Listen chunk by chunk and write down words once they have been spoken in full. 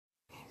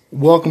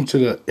Welcome to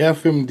the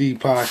FMD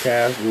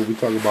podcast where we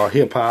talk about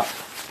hip hop,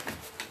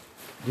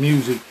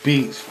 music,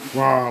 beats,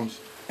 rhymes,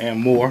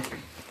 and more.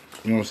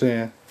 You know what I'm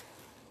saying?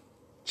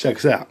 Check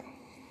us out.